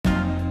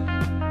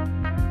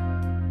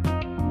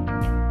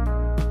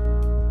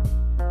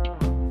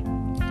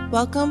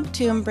Welcome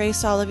to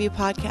Embrace All of You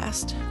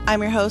podcast.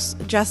 I'm your host,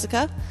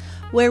 Jessica,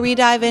 where we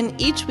dive in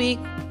each week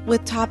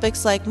with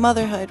topics like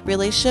motherhood,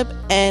 relationship,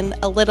 and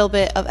a little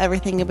bit of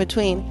everything in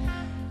between.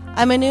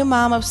 I'm a new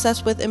mom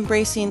obsessed with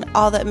embracing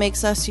all that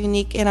makes us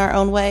unique in our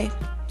own way.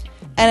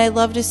 And I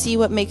love to see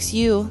what makes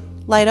you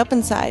light up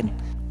inside.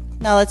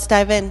 Now let's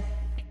dive in.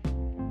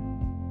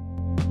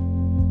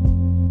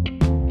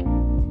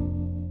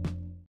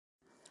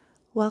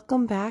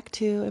 Welcome back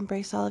to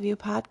Embrace All of You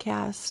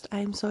podcast.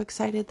 I'm so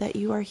excited that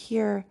you are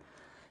here.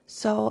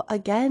 So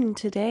again,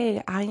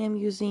 today I am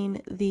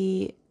using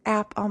the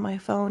app on my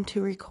phone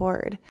to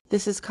record.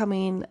 This is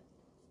coming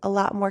a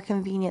lot more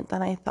convenient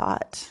than I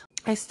thought.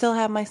 I still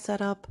have my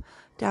setup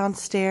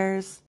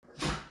downstairs.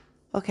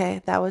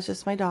 Okay, that was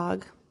just my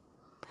dog.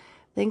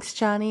 Thanks,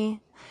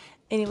 Johnny.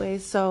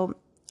 Anyways, so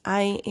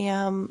I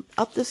am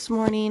up this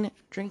morning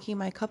drinking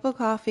my cup of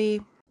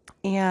coffee,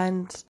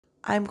 and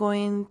I'm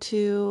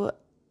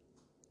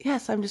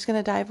just going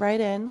to dive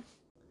right in.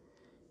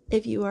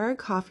 If you are a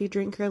coffee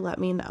drinker, let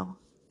me know.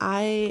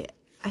 I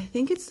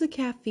think it's the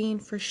caffeine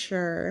for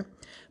sure,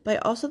 but I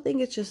also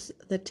think it's just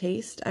the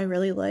taste I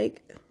really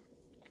like.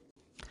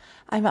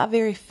 I'm not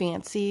very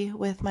fancy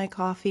with my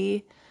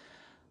coffee.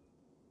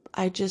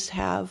 I just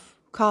have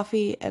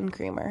coffee and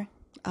creamer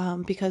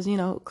because,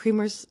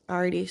 creamer's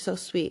already so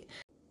sweet.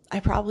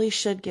 I probably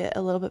should get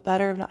a little bit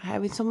better of not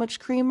having so much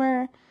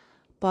creamer,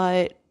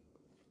 but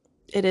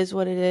it is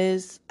what it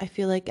is. I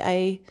feel like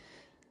I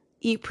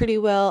eat pretty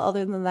well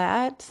other than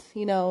that,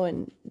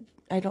 and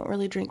I don't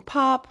really drink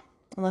pop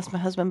unless my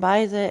husband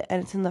buys it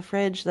and it's in the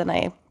fridge, then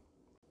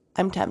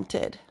I'm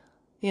tempted,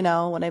 you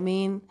know what I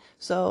mean?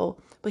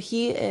 So, but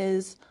he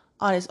is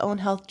on his own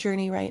health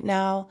journey right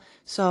now,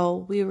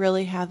 so we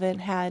really haven't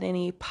had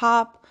any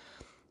pop.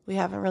 We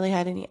haven't really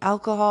had any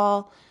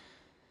alcohol.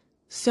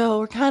 So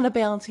we're kind of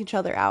balancing each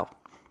other out.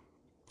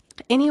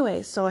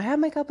 Anyway, so I had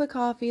my cup of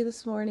coffee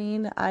this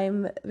morning.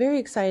 I'm very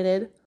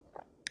excited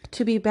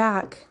to be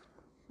back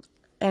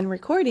and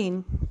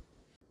recording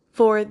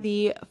for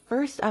the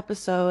first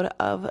episode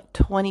of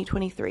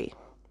 2023.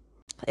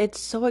 It's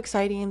so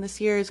exciting.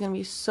 This year is going to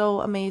be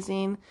so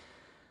amazing.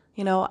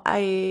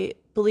 I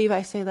believe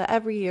I say that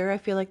every year. I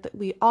feel like that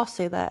we all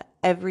say that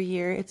every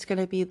year. It's going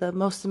to be the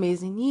most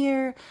amazing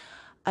year.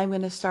 I'm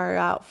going to start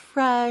out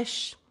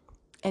fresh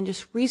and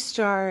just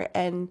restart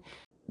and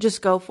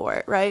just go for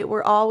it, right?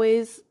 We're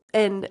always,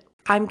 and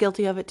I'm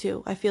guilty of it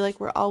too. I feel like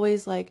we're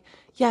always like,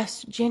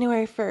 yes,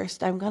 January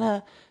 1st, I'm going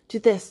to do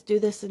this, and do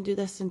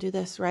this, and do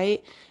this,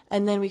 right?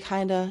 And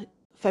then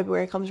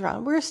February comes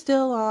around. We're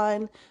still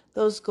on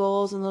those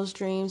goals and those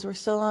dreams. We're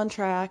still on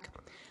track.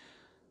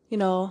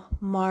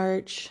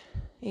 March,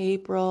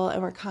 April,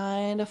 and we're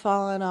kind of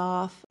falling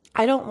off.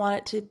 I don't want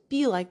it to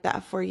be like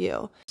that for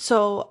you.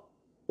 So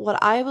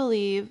what I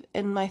believe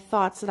in my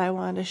thoughts that I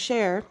wanted to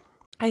share,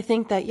 I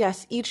think that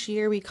yes, each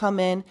year we come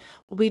in,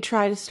 we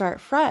try to start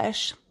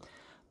fresh,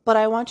 but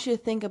I want you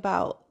to think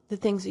about the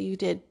things that you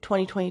did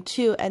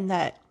 2022 and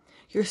that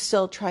you're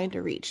still trying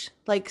to reach.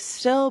 Like,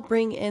 still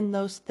bring in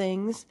those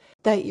things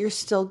that you're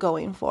still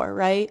going for,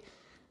 right?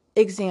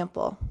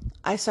 Example,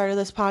 I started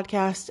this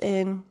podcast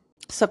in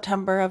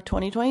September of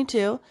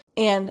 2022,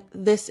 and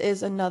this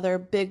is another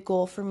big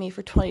goal for me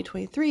for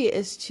 2023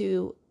 is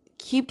to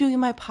keep doing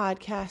my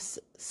podcasts,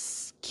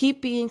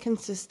 keep being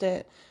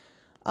consistent,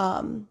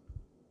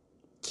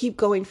 keep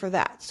going for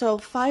that. So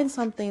find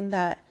something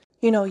that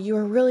you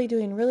are really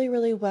doing really,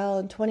 really well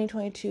in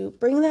 2022.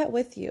 Bring that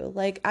with you.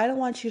 Like, I don't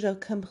want you to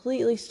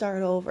completely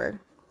start over.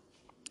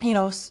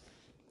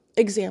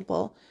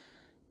 Example,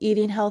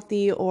 eating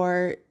healthy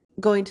or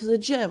going to the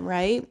gym,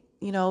 right?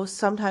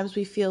 Sometimes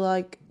we feel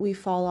like we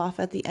fall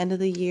off at the end of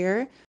the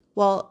year.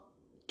 Well,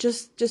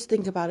 just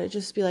think about it.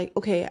 Just be like,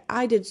 okay,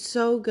 I did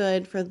so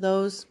good for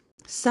those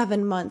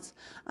 7 months.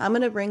 I'm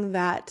going to bring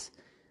that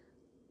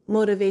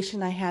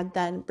motivation I had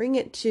then, bring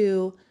it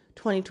to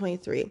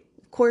 2023.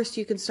 Of course,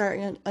 you can start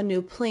a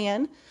new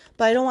plan,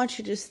 but I don't want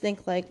you to just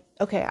think like,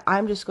 okay,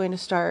 I'm just going to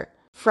start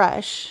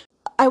fresh.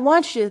 I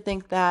want you to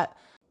think that,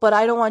 but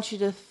I don't want you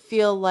to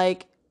feel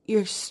like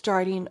you're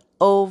starting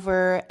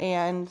over,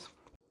 and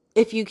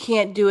if you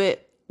can't do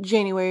it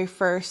January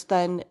 1st,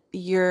 then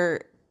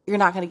you're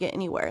not going to get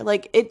anywhere.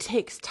 Like, it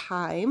takes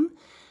time.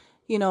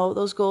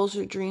 Those goals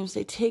or dreams,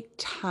 they take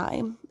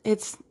time.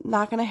 It's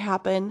not going to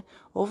happen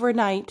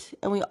overnight,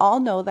 and we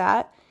all know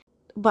that.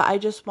 But I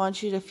just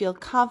want you to feel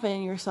confident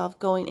in yourself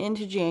going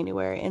into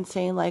January and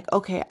saying like,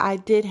 okay, I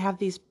did have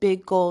these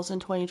big goals in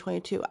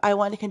 2022. I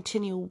want to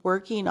continue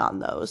working on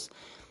those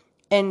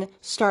and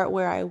start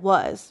where I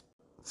was.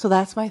 So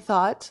that's my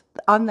thought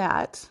on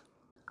that.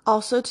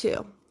 Also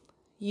too,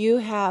 you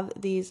have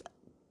these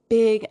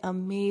big,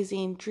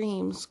 amazing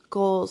dreams,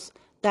 goals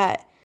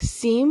that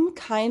seem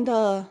kind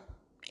of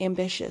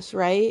ambitious,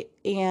 right?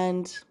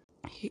 And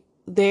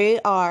they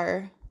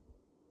are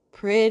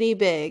pretty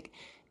big.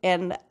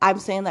 And I'm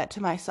saying that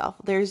to myself.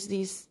 There's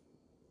these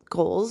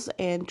goals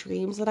and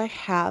dreams that I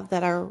have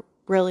that are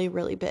really,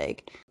 really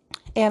big.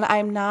 And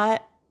I'm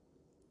not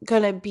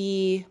going to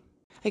be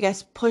I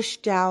guess,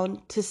 pushed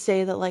down to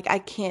say that like I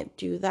can't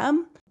do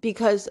them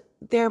because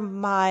they're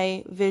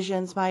my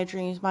visions, my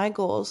dreams, my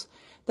goals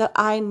that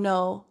I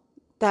know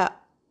that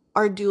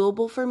are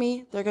doable for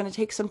me. They're going to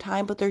take some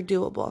time, but they're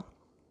doable.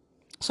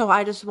 So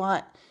I just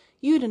want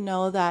you to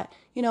know that,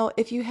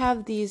 if you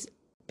have these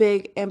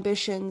big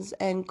ambitions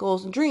and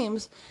goals and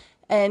dreams,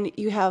 and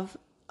you have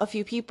a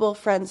few people,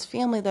 friends,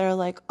 family that are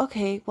like,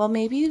 okay, well,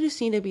 maybe you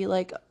just need to be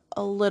like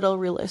a little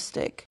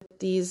realistic with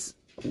these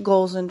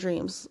goals and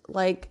dreams.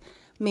 Like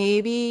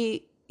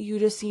maybe you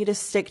just need to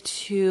stick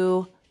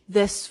to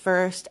this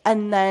first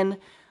and then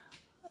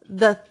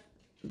the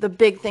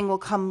big thing will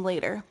come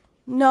later.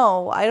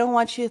 No, I don't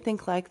want you to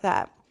think like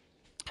that,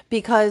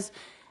 because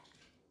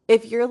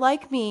if you're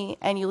like me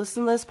and you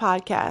listen to this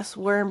podcast,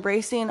 we're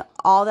embracing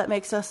all that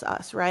makes us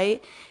us,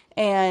 right?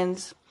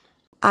 And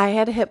I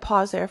had to hit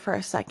pause there for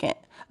a second.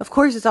 Of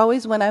course, it's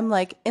always when I'm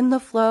like in the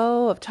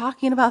flow of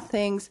talking about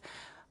things.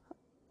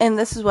 And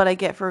this is what I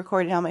get for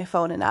recording on my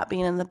phone and not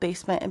being in the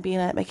basement and being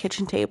at my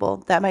kitchen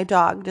table, that my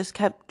dog just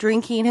kept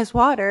drinking his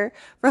water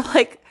for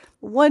like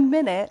 1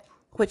 minute,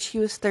 which he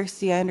was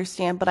thirsty, I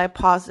understand, but I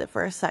paused it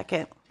for a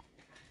second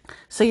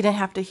so you didn't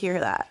have to hear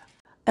that.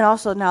 And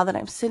also now that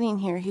I'm sitting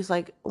here, he's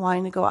like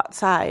wanting to go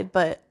outside,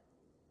 but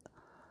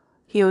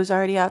he was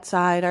already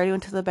outside, already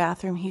went to the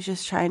bathroom. He's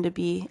just trying to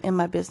be in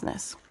my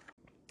business.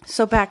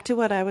 So back to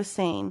what I was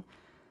saying,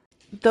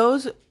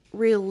 those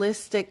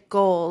realistic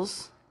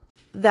goals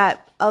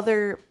that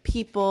other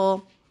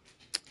people,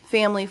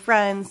 family,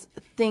 friends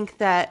think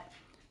that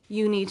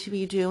you need to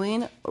be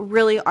doing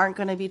really aren't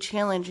going to be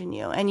challenging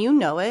you. And you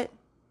know it,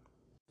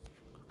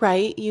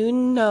 right? You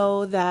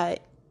know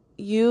that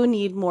you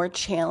need more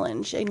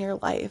challenge in your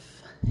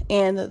life,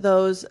 and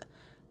those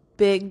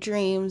big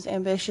dreams,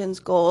 ambitions,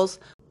 goals,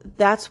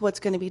 that's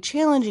what's going to be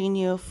challenging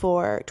you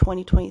for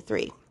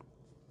 2023.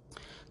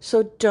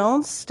 So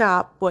don't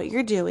stop what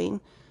you're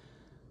doing.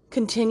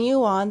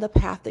 Continue on the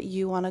path that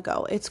you want to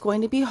go. It's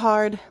going to be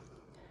hard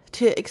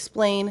to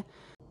explain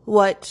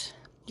what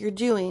you're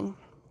doing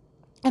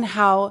and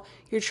how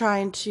you're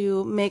trying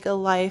to make a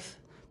life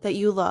that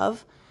you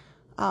love.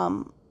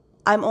 I'm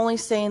only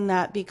saying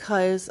that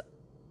because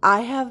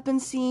I have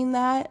been seeing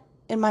that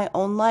in my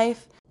own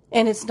life,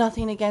 and it's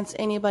nothing against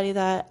anybody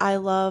that I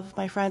love,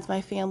 my friends,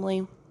 my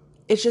family.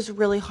 It's just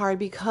really hard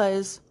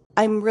because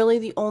I'm really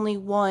the only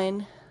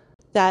one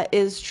that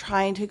is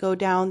trying to go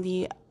down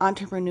the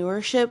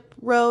entrepreneurship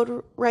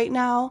road right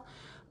now.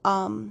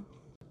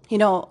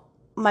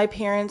 My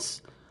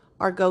parents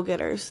are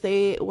go-getters.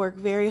 They work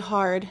very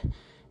hard,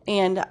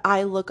 and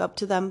I look up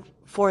to them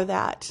for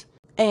that.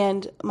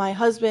 And my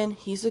husband,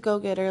 he's a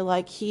go-getter.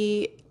 Like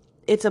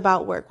it's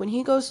about work. When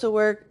he goes to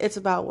work, it's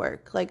about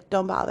work. Like,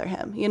 don't bother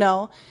him,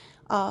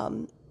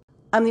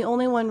 I'm the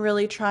only one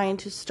really trying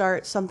to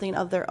start something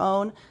of their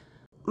own.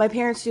 My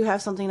parents do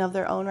have something of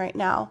their own right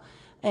now,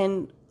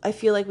 and I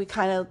feel like we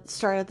kind of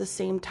start at the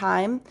same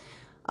time.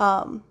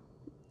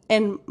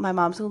 And my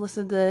mom's going to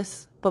listen to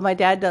this, but my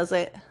dad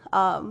doesn't.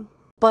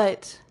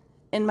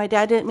 And my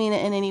dad didn't mean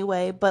it in any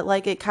way, but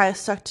like it kind of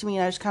stuck to me,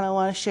 and I just kind of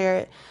want to share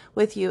it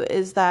with you,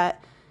 is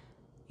that,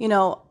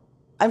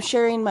 I'm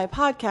sharing my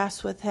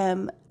podcast with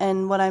him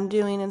and what I'm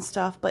doing and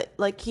stuff, but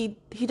like he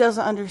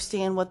doesn't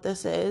understand what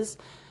this is,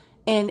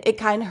 and it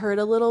kind of hurt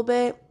a little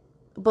bit,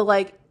 but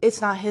like it's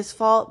not his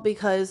fault,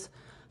 because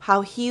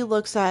how he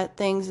looks at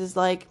things is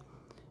like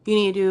you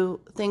need to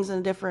do things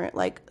in different,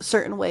 like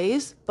certain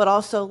ways, but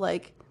also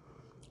like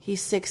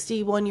he's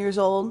 61 years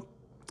old.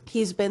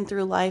 He's been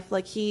through life.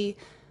 Like he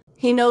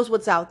knows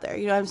what's out there.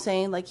 You know what I'm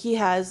saying? Like he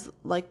has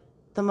like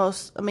the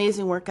most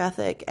amazing work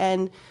ethic,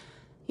 and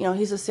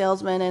he's a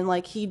salesman, and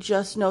like he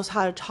just knows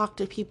how to talk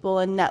to people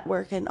and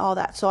network and all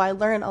that. So I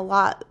learned a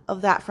lot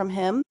of that from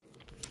him.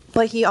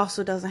 But he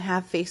also doesn't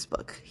have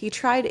Facebook. He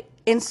tried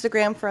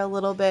Instagram for a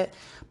little bit,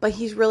 but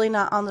he's really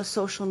not on the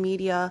social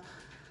media,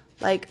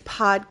 like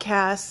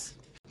podcast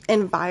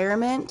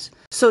environment.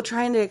 So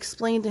trying to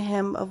explain to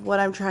him of what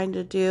I'm trying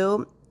to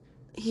do,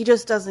 he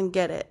just doesn't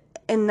get it.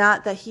 And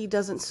not that he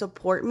doesn't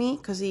support me,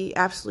 because he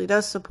absolutely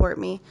does support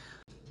me.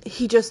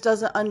 He just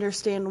doesn't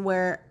understand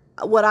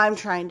what I'm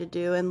trying to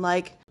do. And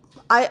like,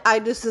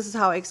 this is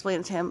how I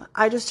explain it to him.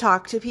 I just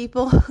talk to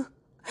people.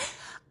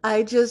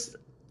 I just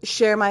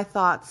share my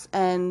thoughts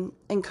and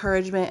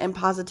encouragement and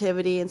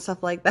positivity and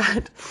stuff like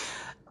that.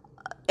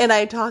 And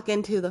I talk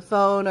into the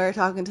phone or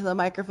talk into the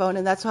microphone,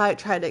 and that's why I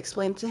try to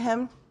explain to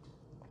him.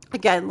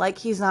 Again, like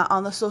he's not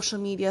on the social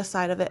media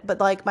side of it, but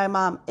like my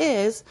mom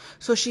is,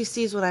 so she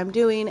sees what I'm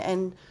doing,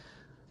 and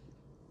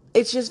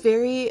it's just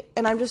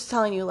and I'm just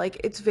telling you, like,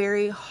 it's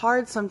very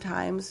hard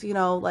sometimes,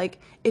 like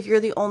if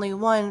you're the only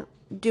one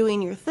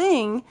doing your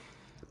thing,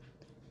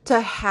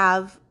 to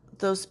have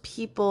those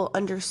people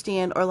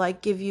understand or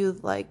like give you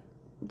like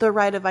the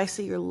right advice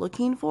that you're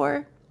looking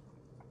for.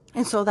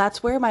 And so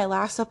that's where my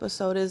last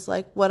episode is,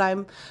 like what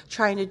I'm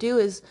trying to do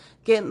is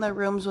get in the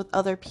rooms with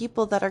other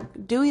people that are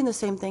doing the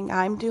same thing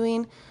I'm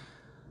doing,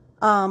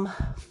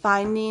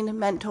 finding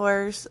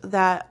mentors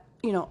that,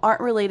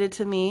 aren't related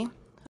to me.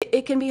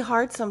 it can be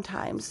hard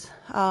sometimes.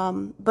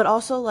 But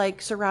also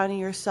like surrounding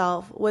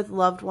yourself with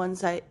loved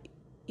ones that,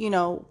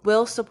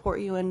 will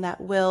support you and that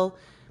will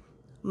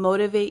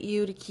motivate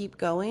you to keep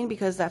going,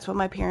 because that's what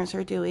my parents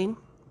are doing.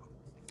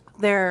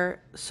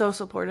 They're so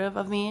supportive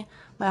of me.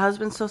 My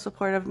husband's so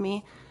supportive of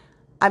me.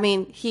 I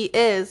mean, he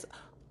is,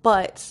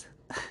 but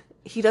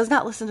he does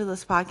not listen to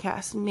this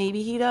podcast.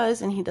 Maybe he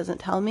does and he doesn't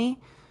tell me.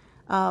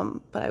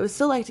 But I would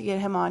still like to get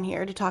him on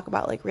here to talk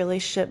about like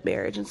relationship,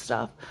 marriage and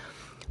stuff.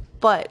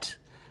 But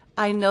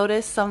I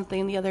noticed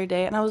something the other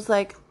day and I was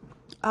like,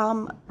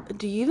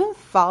 do you even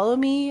follow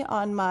me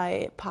on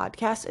my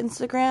podcast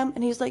Instagram?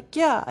 And he's like,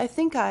 yeah, I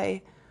think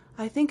I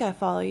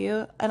follow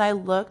you. And I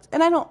looked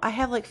and I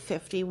have like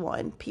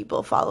 51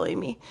 people following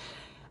me.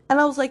 And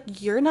I was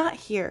like, you're not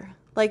here.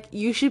 Like,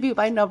 you should be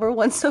my number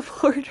one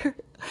supporter.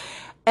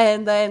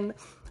 And then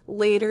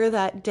later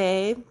that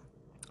day,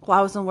 while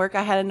I was in work,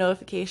 I had a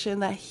notification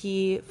that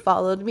he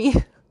followed me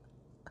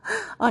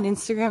on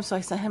Instagram. So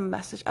I sent him a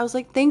message. I was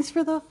like, thanks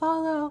for the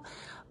follow.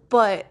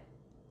 But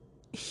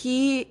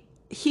he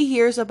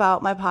hears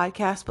about my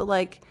podcast, but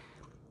like,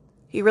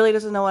 he really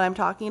doesn't know what I'm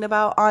talking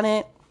about on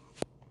it.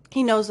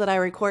 He knows that I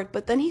record,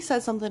 but then he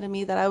said something to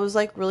me that I was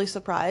like really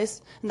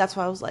surprised. And that's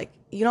why I was like,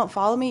 you don't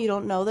follow me? You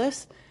don't know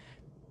this?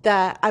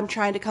 That I'm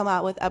trying to come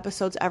out with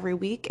episodes every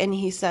week. And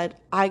he said,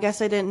 I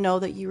guess I didn't know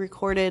that you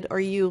recorded or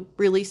you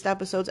released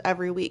episodes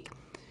every week.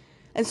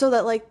 And so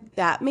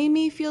that made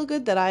me feel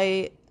good that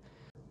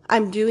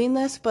I'm doing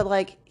this, but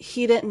like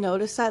he didn't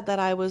notice that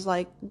I was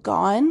like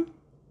gone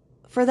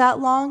for that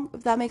long,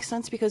 if that makes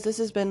sense, because this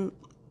has been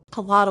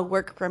a lot of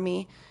work for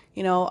me.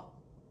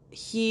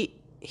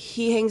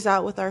 He hangs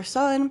out with our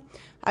son.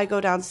 I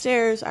go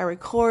downstairs, I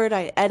record,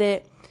 I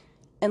edit,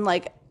 and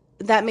like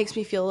that makes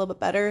me feel a little bit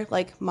better,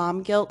 like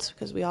mom guilt,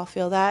 because we all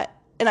feel that.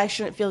 And I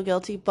shouldn't feel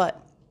guilty, but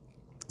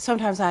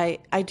sometimes I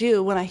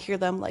do when I hear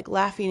them like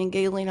laughing and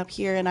giggling up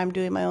here and I'm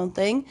doing my own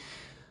thing.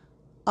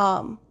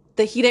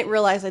 That he didn't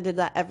realize I did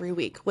that every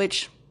week,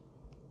 which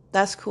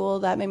that's cool.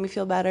 That made me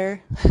feel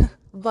better.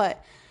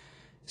 But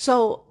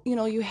so,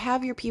 you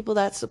have your people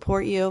that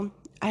support you.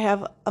 I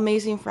have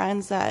amazing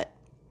friends that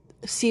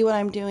see what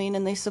I'm doing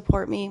and they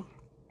support me.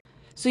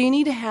 So you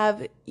need to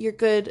have your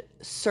good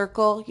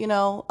circle,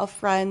 of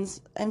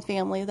friends and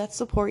family that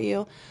support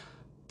you,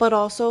 but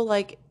also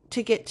like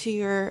to get to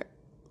your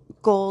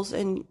goals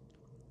and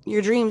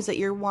your dreams that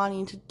you're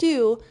wanting to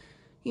do,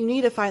 you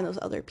need to find those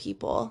other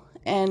people.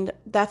 And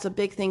that's a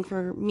big thing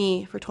for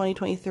me for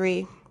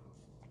 2023.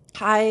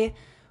 I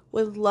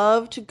would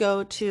love to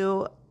go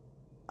to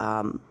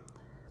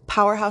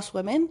Powerhouse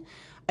Women.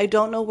 I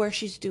don't know where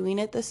she's doing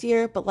it this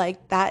year, but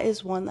like that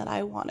is one that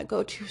I want to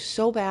go to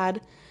so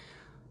bad.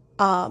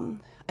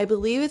 I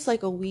believe it's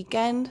like a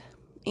weekend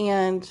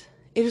and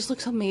it just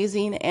looks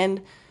amazing.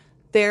 And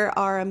there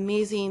are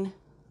amazing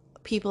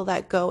people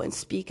that go and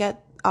speak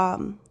at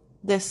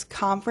this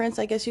conference.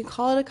 I guess you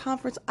call it a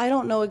conference. I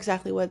don't know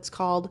exactly what it's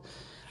called.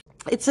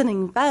 It's an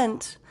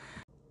event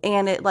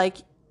and it like,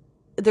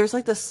 there's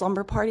like the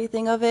slumber party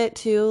thing of it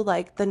too,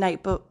 like the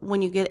night, but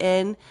when you get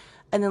in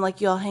and then like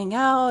you all hang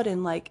out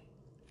and like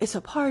it's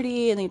a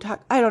party and then you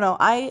talk. I don't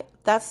know.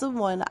 That's the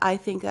one I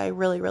think I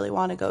really, really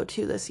want to go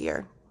to this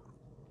year.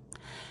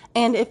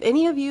 And if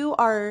any of you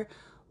are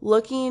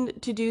looking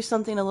to do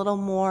something a little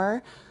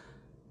more,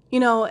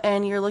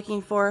 and you're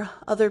looking for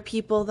other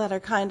people that are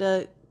kind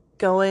of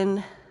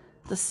going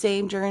the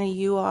same journey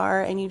you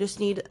are, and you just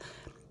need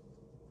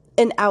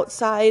an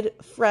outside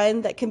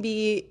friend that can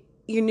be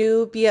your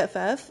new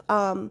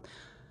BFF,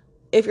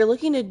 if you're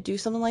looking to do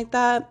something like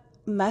that,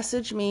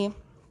 message me,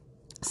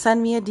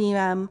 send me a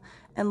DM,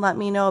 and let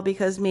me know,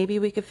 because maybe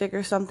we could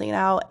figure something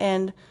out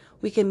and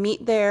we can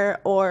meet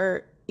there,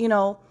 or,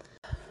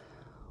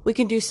 we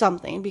can do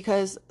something,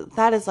 because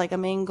that is like a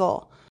main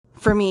goal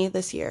for me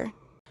this year.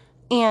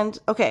 And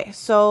okay,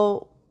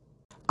 so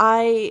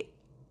I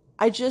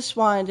just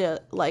wanted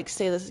to like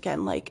say this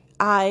again. Like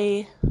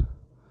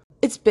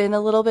it's been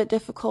a little bit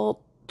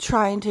difficult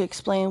trying to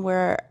explain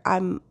where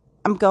I'm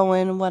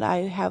going, what I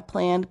have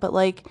planned, but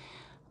like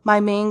my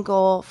main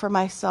goal for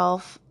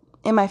myself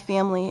and my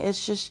family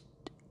is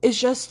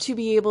just to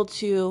be able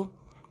to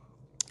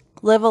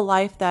live a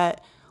life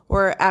that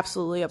we're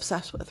absolutely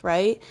obsessed with,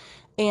 right?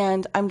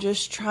 And I'm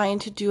just trying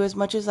to do as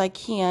much as I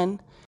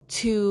can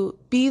to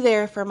be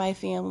there for my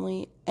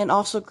family and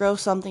also grow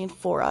something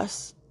for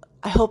us.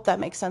 I hope that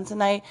makes sense.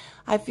 And I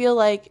feel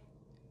like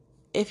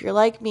if you're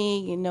like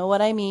me, you know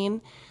what I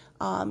mean.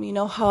 You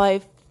know how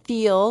I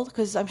feel,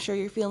 because I'm sure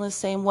you're feeling the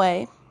same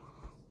way.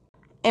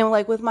 And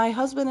like with my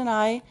husband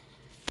and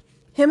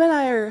him and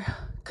I are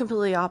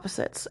completely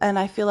opposites. And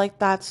I feel like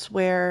that's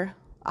where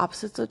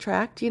opposites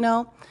attract,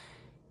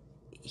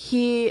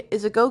 He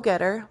is a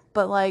go-getter,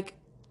 but like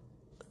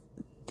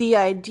the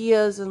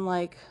ideas and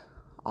like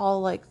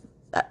all like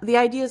the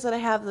ideas that I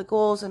have, the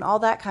goals and all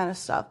that kind of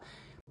stuff,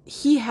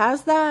 he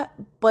has that,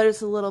 but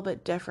it's a little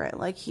bit different.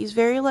 Like he's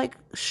very like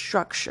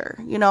structure,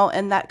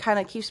 and that kind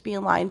of keeps me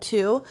in line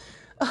too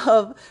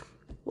of,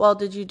 well,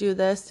 did you do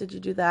this? Did you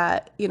do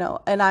that?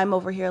 And I'm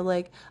over here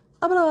like,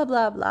 blah, blah,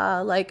 blah,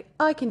 blah. Like,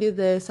 oh, I can do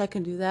this, I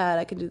can do that,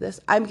 I can do this.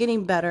 I'm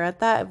getting better at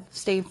that,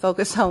 staying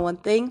focused on one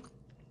thing.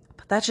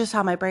 But that's just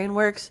how my brain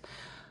works.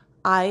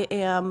 I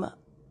am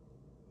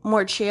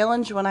more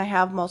challenged when I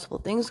have multiple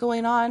things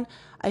going on.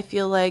 I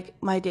feel like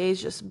my day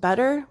is just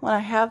better when I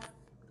have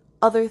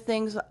other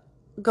things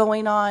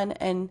going on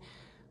and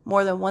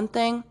more than one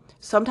thing.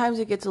 Sometimes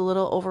it gets a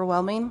little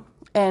overwhelming.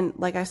 And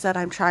like I said,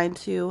 I'm trying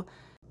to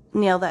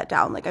nail that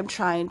down. Like I'm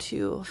trying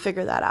to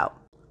figure that out.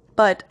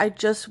 But I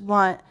just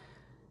want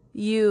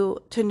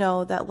you to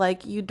know that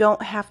like you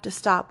don't have to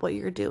stop what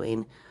you're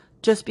doing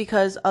just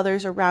because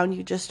others around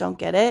you just don't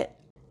get it.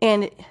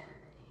 And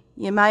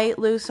you might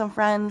lose some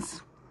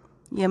friends.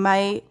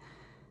 You'll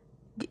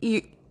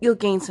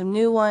gain some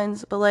new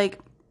ones, but like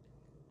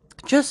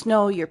just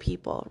know your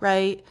people,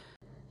 right?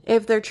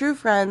 If they're true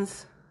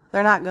friends,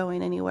 they're not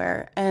going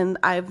anywhere. And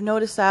I've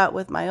noticed that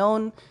with my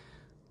own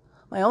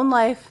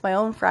life, my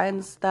own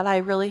friends, that I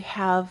really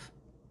have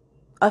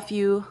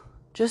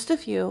just a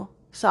few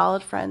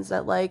solid friends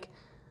that like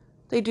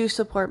they do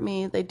support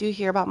me. They do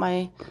hear about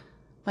my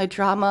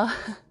drama.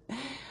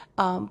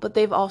 But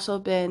they've also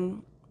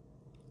been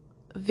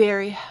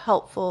very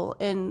helpful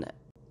in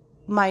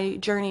my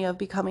journey of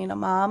becoming a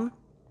mom.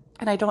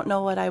 And I don't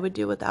know what I would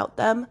do without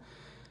them.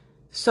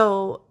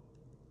 So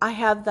I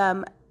have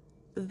them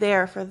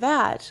there for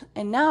that.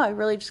 And now I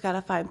really just got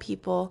to find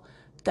people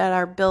that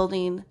are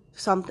building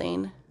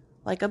something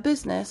like a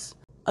business,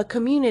 a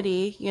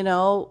community,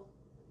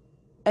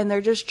 and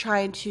they're just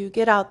trying to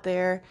get out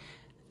there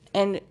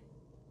and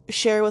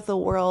share with the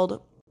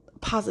world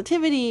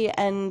positivity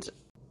and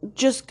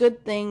just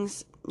good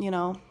things,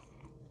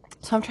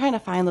 So I'm trying to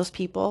find those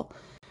people.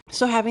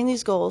 So having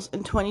these goals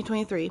in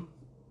 2023,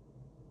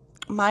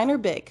 mine are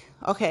big,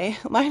 okay?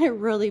 Mine are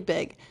really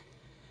big.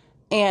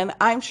 And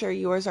I'm sure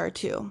yours are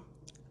too.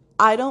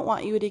 I don't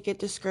want you to get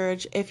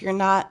discouraged if you're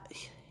not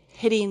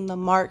hitting the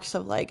marks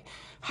of like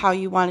how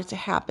you want it to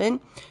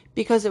happen,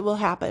 because it will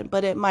happen,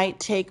 but it might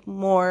take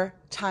more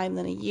time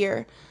than a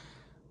year.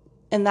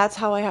 And that's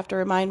how I have to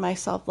remind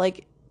myself,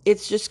 like,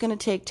 it's just going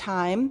to take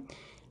time.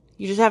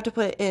 You just have to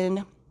put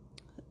in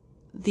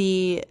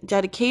the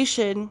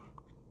dedication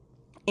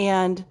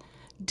and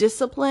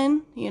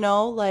discipline,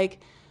 like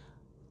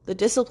the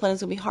discipline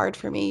is going to be hard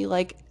for me.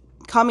 Like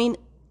coming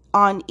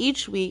on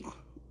each week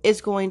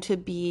is going to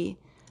be,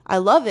 I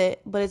love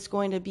it, but it's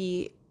going to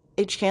be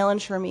a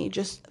challenge for me,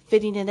 just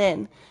fitting it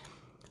in.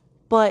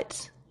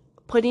 But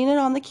putting it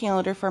on the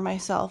calendar for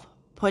myself,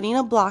 putting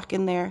a block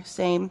in there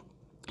saying,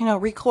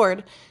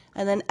 record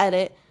and then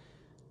edit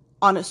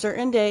on a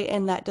certain day,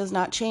 and that does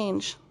not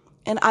change.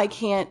 And I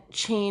can't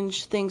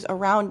change things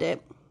around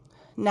it.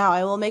 Now,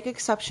 I will make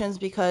exceptions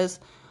because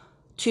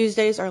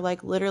Tuesdays are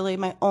like literally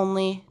my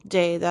only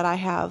day that I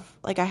have.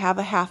 Like I have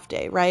a half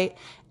day, right?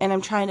 And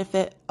I'm trying to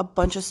fit a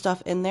bunch of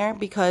stuff in there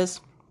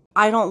because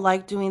I don't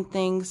like doing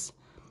things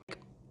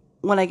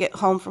when I get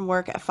home from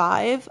work at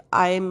 5.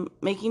 I'm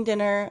making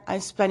dinner.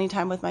 I'm spending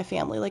time with my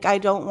family. Like I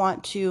don't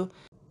want to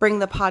bring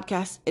the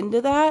podcast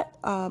into that.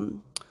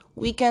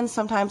 Weekends,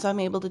 sometimes I'm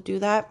able to do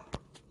that.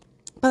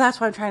 But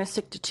that's why I'm trying to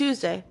stick to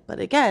Tuesday. But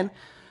again,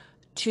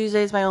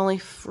 Tuesday is my only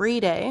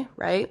free day,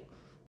 right?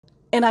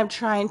 And I'm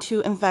trying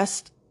to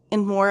invest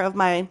in more of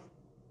my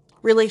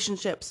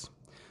relationships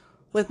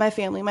with my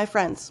family, my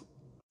friends.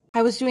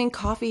 I was doing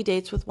coffee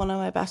dates with one of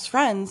my best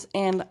friends,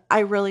 and I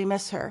really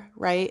miss her,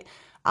 right?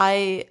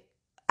 I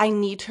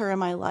need her in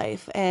my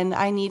life, and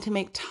I need to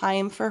make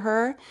time for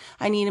her.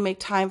 I need to make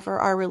time for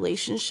our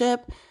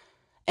relationship.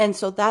 And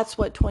so that's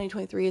what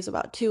 2023 is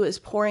about too, is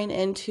pouring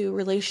into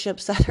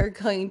relationships that are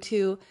going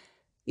to,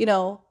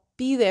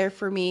 be there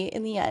for me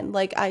in the end.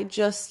 Like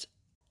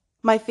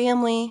my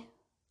family,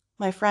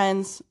 my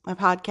friends, my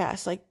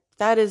podcast, like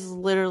that is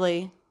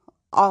literally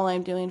all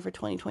I'm doing for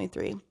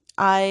 2023.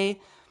 I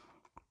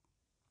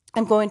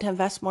am going to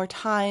invest more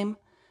time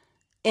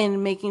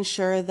in making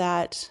sure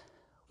that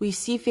we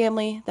see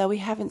family that we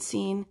haven't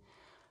seen,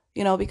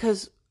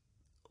 because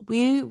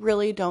we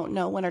really don't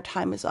know when our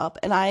time is up.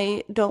 And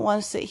I don't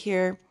want to sit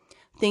here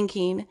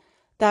thinking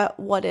that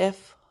what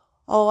if,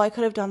 I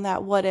could have done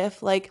that. What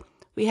if, like,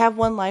 we have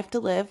one life to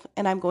live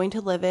and I'm going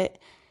to live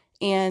it.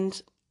 And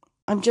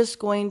I'm just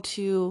going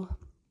to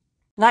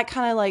not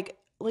kind of like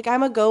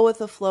I'm a go with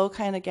the flow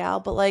kind of gal,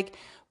 but like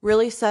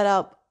really set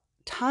up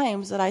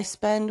times that I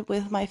spend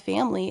with my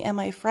family and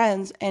my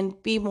friends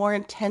and be more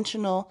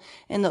intentional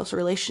in those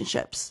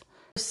relationships.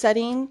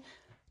 Setting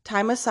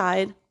time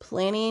aside,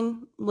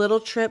 planning little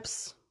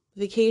trips,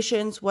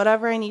 vacations,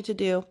 whatever I need to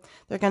do,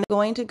 they're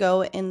going to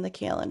go in the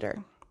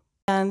calendar.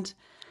 And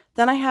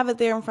then I have it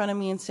there in front of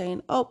me and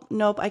saying, oh,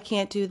 nope, I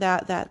can't do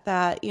that.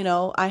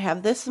 I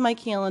have this in my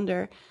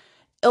calendar.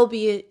 It'll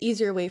be an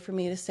easier way for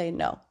me to say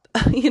no.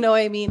 You know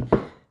what I mean?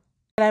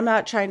 And I'm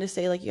not trying to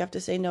say like you have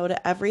to say no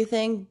to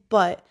everything,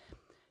 but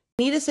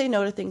you need to say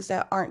no to things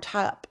that aren't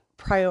top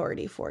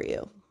priority for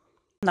you.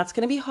 And that's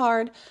going to be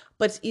hard,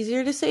 but it's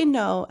easier to say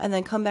no and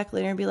then come back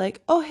later and be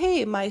like, oh,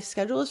 hey, my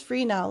schedule is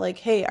free now. Like,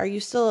 hey, are you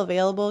still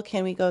available?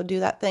 Can we go do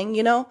that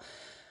thing?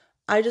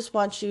 I just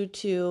want you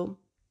to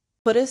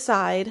put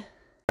aside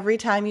every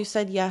time you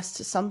said yes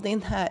to something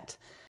that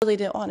you really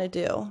didn't want to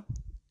do.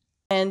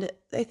 And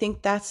I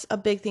think that's a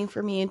big thing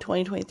for me in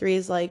 2023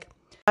 is like,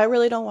 I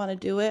really don't want to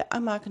do it.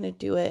 I'm not going to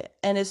do it.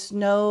 And it's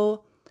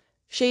no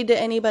shade to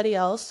anybody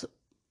else,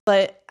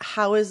 but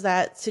how is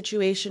that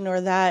situation or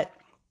that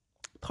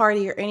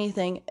party or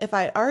anything, if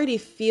I already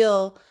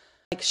feel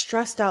like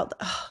stressed out,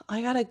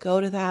 I gotta go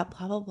to that,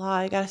 blah, blah, blah,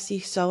 I gotta see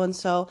so and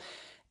so,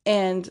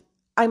 and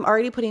I'm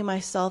already putting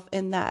myself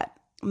in that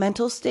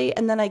mental state,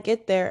 and then I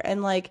get there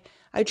and like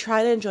I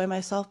try to enjoy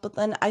myself, but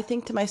then I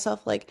think to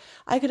myself, like,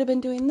 I could have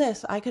been doing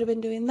this, I could have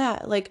been doing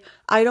that. Like,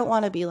 I don't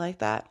want to be like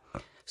that.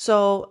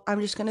 So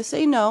I'm just gonna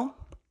say no.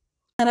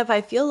 And if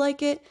I feel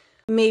like it,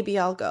 maybe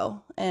I'll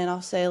go and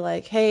I'll say,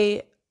 like,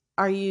 hey,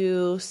 are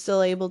you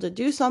still able to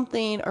do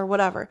something or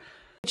whatever?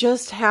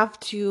 Just have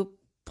to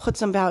put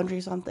some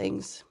boundaries on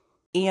things.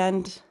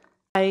 And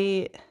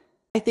I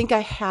think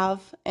I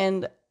have.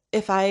 And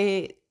if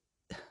I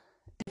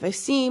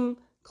seem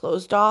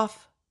closed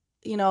off,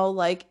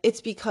 like,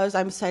 it's because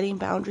I'm setting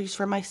boundaries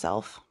for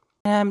myself.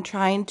 And I'm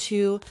trying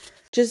to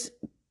just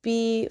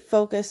be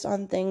focused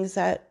on things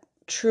that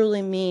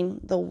truly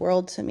mean the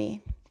world to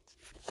me.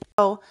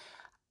 So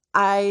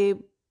I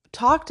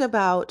talked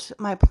about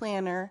my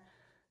planner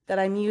that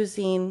I'm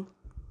using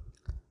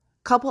a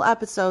couple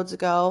episodes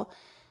ago,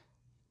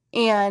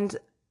 and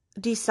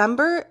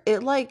December,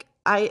 it like,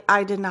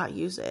 I did not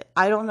use it.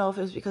 I don't know if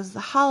it was because of the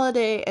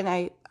holiday and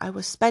I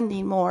was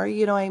spending more,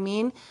 you know what I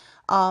mean?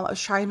 I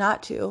was trying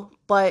not to,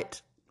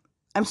 but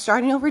I'm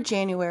starting over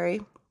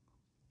January.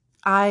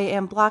 I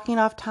am blocking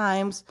off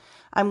times.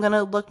 I'm going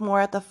to look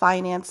more at the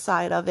finance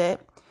side of it.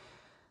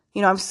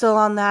 I'm still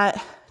on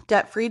that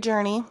debt-free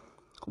journey.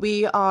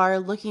 We are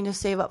looking to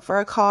save up for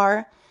a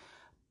car.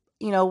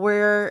 We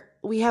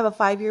have a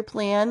 5-year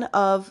plan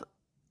of,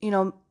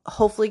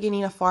 hopefully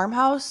getting a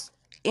farmhouse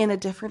in a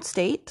different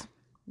state.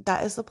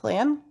 That is the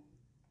plan.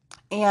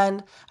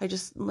 And I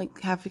just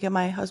have to get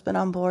my husband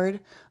on board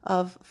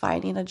of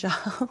finding a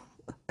job.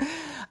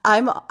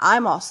 I'm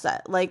all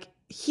set. Like,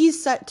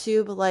 he's set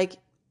too, but like,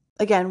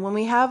 again, when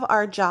we have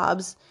our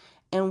jobs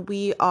and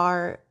we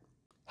are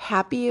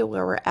happy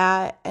where we're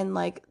at and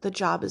like the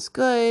job is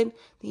good,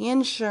 the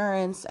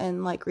insurance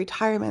and like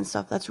retirement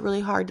stuff, that's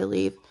really hard to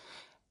leave.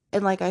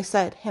 And like I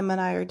said, him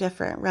and I are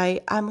different,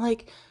 right? I'm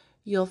like,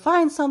 you'll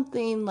find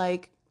something,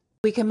 like,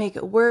 we can make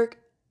it work.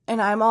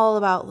 And I'm all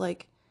about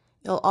like,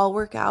 it'll all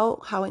work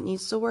out how it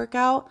needs to work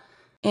out.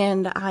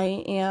 And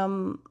I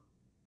am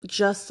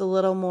just a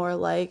little more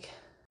like,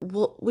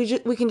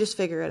 we can just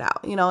figure it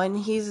out, and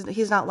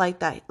he's not like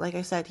that. Like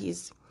I said,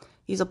 he's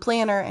a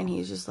planner, and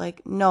he's just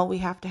like, no, we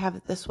have to have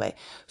it this way.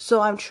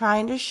 So I'm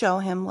trying to show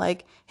him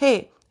like,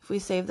 hey, if we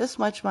save this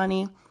much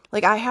money,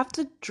 like, I have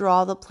to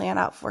draw the plan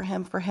out for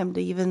him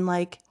to even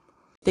like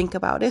think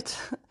about it.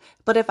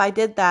 But if I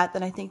did that,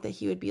 then I think that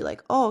he would be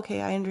like, oh,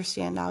 okay, I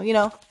understand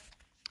now,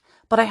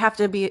 but it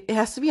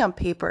has to be on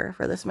paper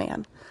for this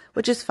man,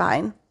 which is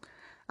fine.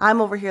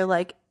 I'm over here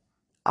like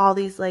all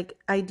these like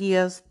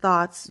ideas,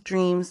 thoughts,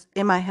 dreams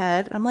in my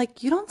head. I'm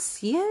like, you don't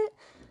see it?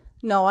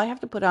 No, I have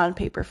to put it on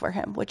paper for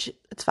him, which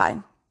it's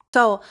fine.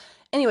 So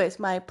anyways,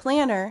 my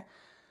planner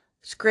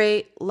is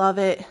great. Love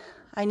it.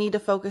 I need to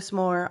focus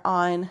more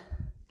on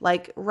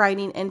like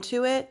writing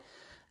into it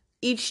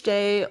each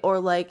day, or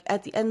like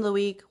at the end of the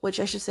week, which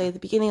I should say at the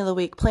beginning of the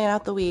week, plan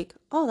out the week.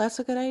 Oh, that's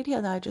a good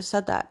idea. Now I just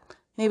said that.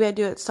 Maybe I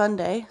do it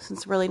Sunday,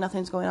 since really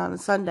nothing's going on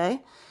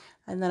Sunday.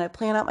 And then I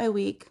plan out my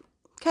week.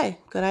 Okay,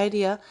 good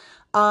idea.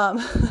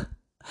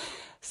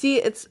 See,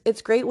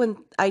 it's great when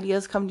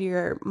ideas come to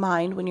your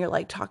mind when you're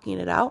like talking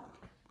it out.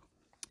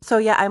 So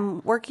yeah,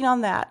 I'm working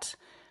on that.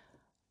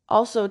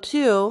 Also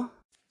too,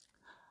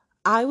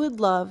 I would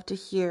love to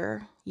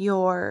hear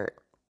your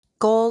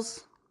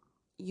goals,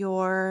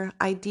 your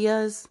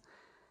ideas,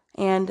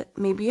 and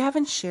maybe you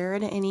haven't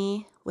shared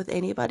any with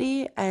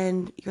anybody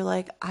and you're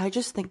like, I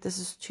just think this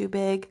is too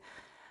big.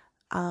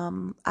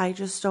 I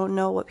just don't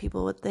know what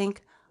people would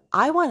think.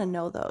 I want to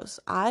know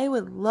those. I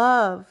would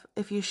love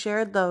if you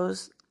shared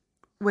those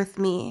with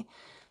me.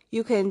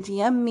 You can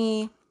DM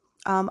me.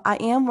 I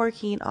am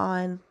working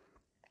on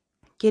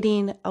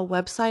getting a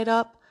website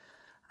up.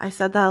 I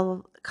said that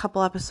a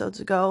couple episodes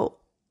ago.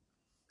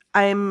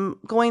 I'm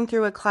going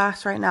through a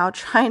class right now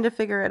trying to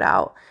figure it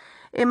out.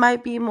 It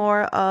might be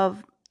more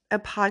of a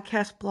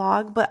podcast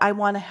blog, but I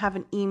want to have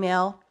an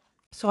email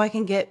so I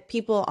can get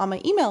people on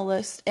my email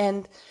list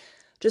and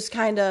just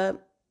kind of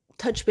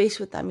touch base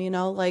with them,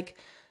 like,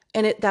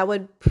 and that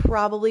would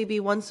probably be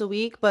once a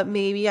week, but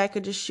maybe I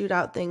could just shoot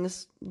out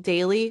things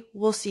daily.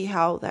 We'll see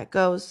how that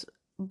goes.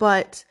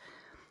 But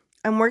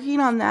I'm working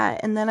on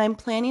that. And then I'm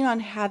planning on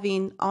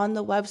having on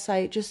the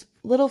website just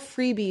little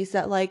freebies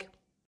that like,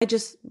 I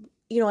just,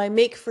 I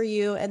make for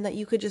you and that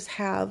you could just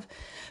have,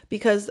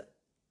 because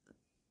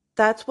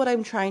that's what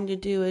I'm trying to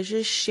do, is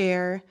just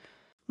share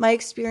my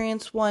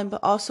experience, one,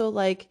 but also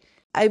like,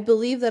 I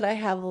believe that I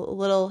have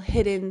little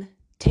hidden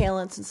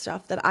talents and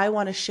stuff that I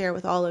want to share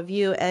with all of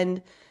you.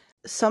 And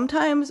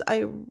sometimes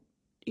I,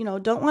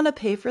 don't want to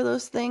pay for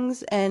those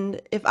things.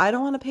 And if I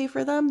don't want to pay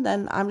for them,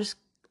 then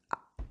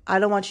I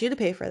don't want you to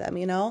pay for them,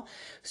 you know?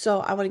 So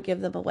I want to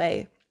give them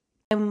away.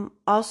 I'm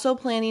also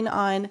planning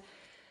on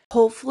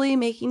hopefully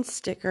making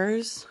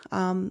stickers,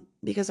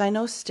 because I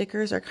know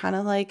stickers are kind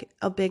of like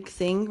a big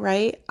thing,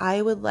 right?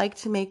 I would like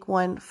to make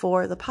one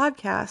for the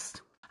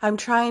podcast. I'm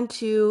trying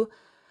to,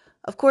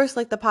 of course,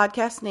 like the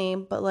podcast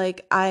name, but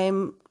like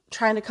I'm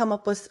trying to come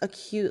up with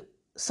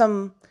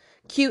some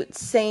cute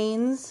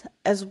sayings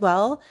as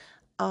well.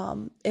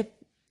 If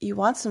you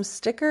want some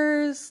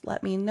stickers,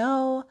 let me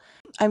know.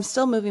 I'm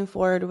still moving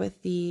forward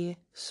with the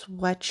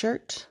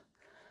sweatshirt.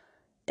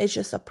 It's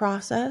just a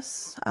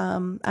process.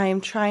 I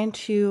am trying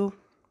to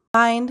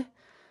find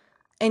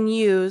and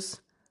use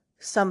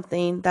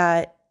something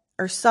that,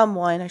 or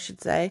someone, I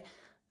should say,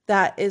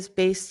 that is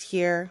based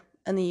here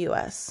in the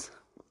US.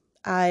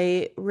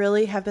 I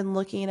really have been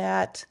looking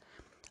at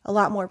a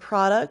lot more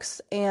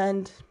products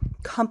and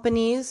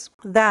companies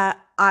that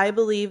I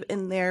believe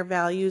in their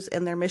values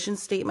and their mission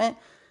statement.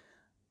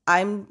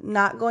 I'm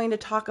not going to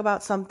talk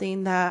about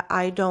something that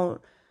I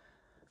don't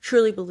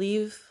truly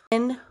believe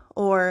in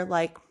or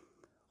like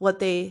what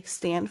they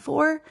stand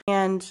for.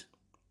 And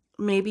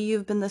maybe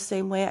you've been the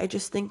same way. I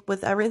just think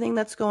with everything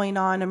that's going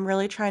on, I'm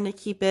really trying to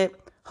keep it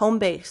home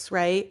base,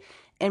 right?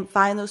 And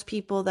find those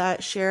people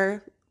that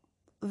share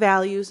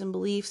values and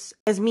beliefs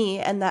as me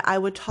and that I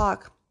would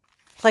talk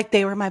like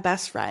they were my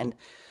best friend.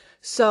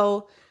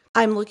 So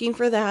I'm looking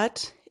for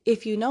that.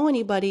 If you know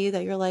anybody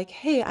that you're like,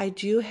 hey, I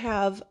do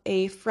have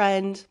a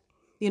friend,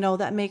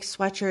 that makes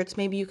sweatshirts,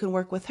 maybe you can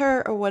work with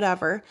her or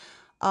whatever.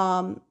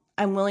 I'm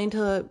willing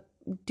to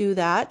do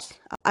that.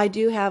 I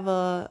do have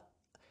a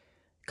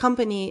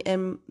company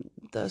in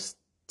the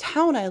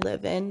town I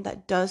live in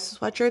that does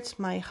sweatshirts.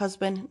 My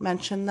husband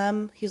mentioned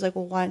them. He's like,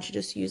 well, why don't you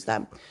just use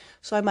them?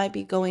 So I might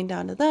be going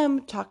down to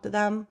them, talk to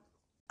them.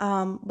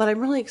 But I'm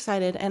really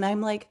excited, and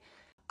I'm like,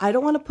 I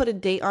don't want to put a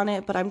date on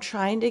it, but I'm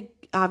trying to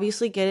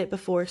obviously get it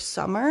before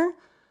summer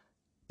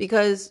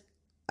because,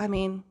 I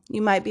mean,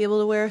 you might be able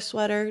to wear a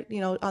sweater,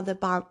 on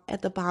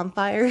at the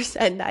bonfires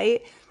at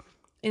night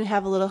and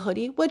have a little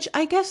hoodie, which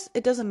I guess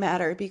it doesn't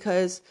matter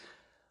because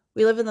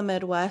we live in the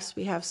Midwest.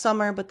 We have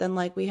summer, but then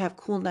like we have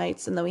cool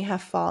nights and then we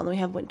have fall and we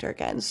have winter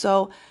again.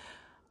 So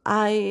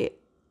I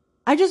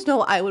just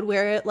know I would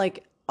wear it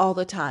like all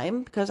the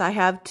time because I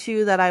have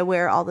two that I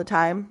wear all the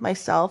time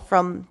myself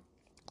from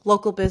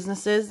local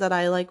businesses that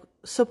I like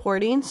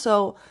supporting.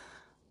 So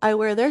I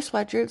wear their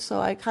sweatshirts. So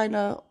I kind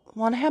of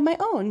want to have my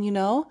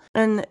own,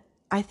 And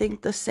I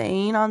think the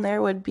saying on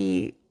there would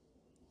be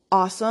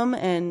awesome.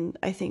 And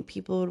I think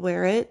people would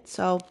wear it.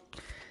 So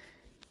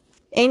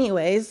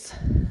anyways,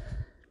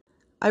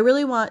 I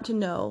really want to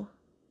know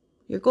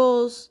your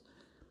goals,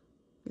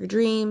 your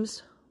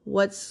dreams,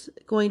 what's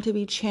going to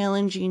be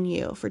challenging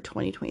you for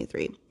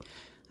 2023.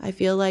 I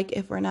feel like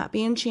if we're not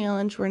being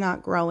challenged, we're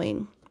not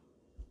growing.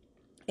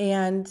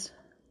 And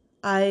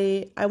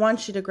I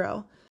want you to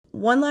grow.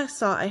 One last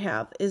thought I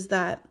have is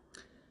that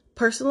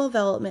personal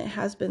development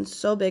has been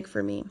so big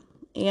for me.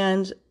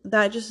 And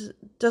that just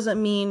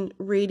doesn't mean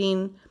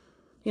reading,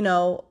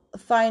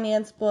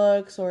 finance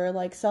books or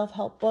like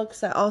self-help books.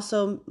 That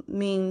also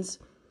means,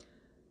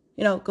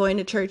 going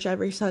to church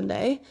every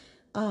Sunday,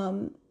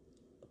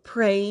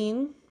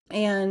 praying.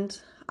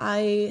 And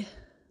I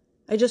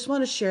just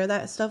want to share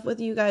that stuff with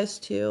you guys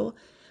too.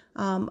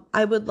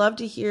 I would love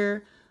to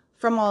hear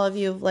from all of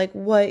you of like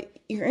what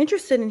you're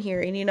interested in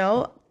hearing,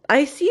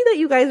 I see that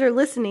you guys are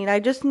listening. I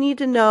just need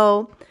to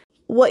know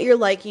what you're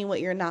liking,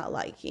 what you're not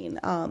liking,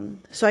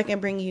 so I can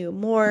bring you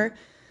more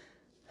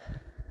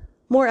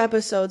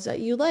episodes that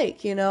you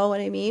like, you know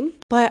what I mean?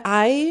 But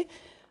I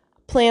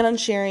plan on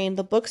sharing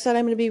the books that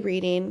I'm going to be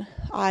reading.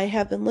 I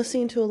have been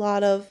listening to a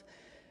lot of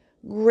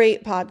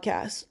great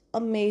podcasts,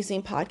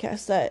 amazing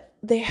podcasts that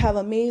they have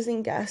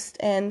amazing guests.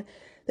 And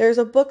there's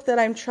a book that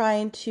I'm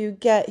trying to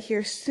get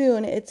here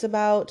soon. It's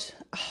about,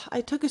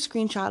 I took a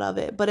screenshot of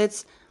it, but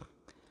it's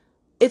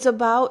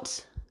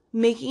about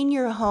making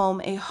your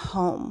home a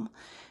home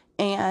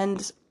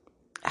and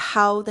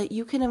how that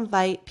you can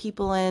invite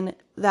people in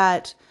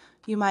that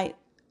you might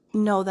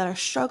know that are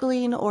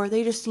struggling or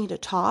they just need to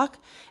talk.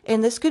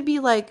 And this could be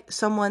like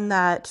someone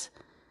that,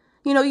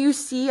 you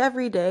see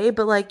every day,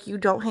 but like you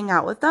don't hang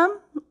out with them.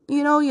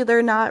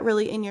 They're not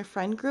really in your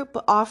friend group,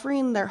 but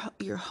offering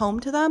your home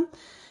to them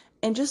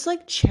and just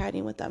like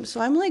chatting with them.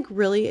 So I'm like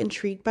really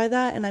intrigued by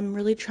that. And I'm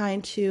really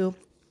trying to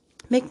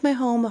make my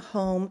home a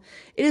home.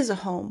 It is a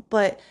home,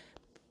 but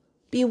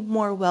be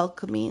more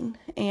welcoming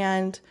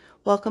and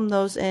welcome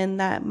those in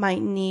that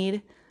might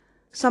need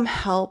some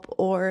help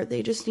or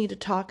they just need to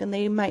talk and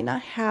they might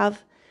not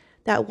have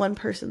that one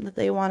person that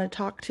they want to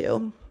talk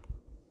to.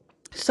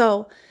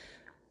 So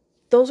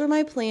those are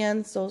my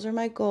plans, those are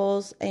my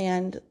goals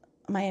and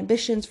my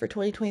ambitions for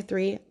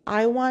 2023.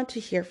 I want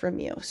to hear from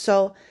you.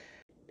 So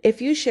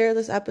if you share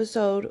this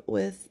episode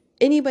with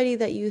anybody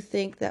that you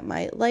think that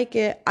might like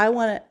it, I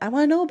want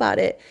to know about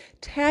it.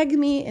 Tag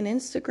me in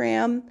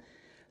Instagram,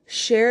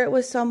 share it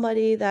with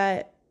somebody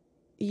that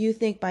you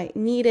think might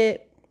need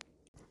it.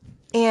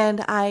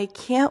 And I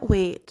can't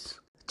wait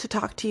to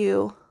talk to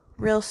you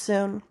real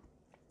soon.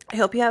 I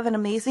hope you have an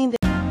amazing day.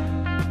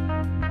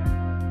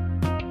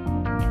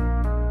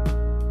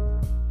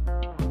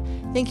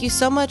 Thank you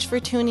so much for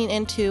tuning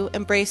into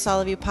Embrace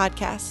All of You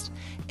podcast.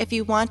 If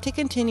you want to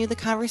continue the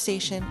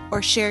conversation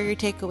or share your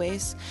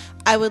takeaways,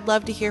 I would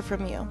love to hear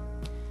from you.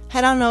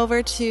 Head on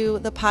over to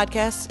the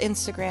podcast's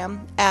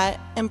Instagram at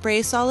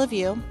Embrace All of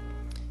You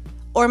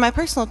or my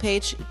personal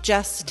page,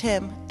 Just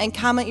Tim, and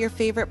comment your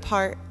favorite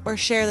part or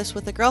share this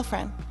with a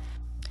girlfriend.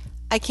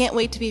 I can't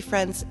wait to be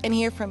friends and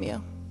hear from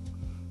you.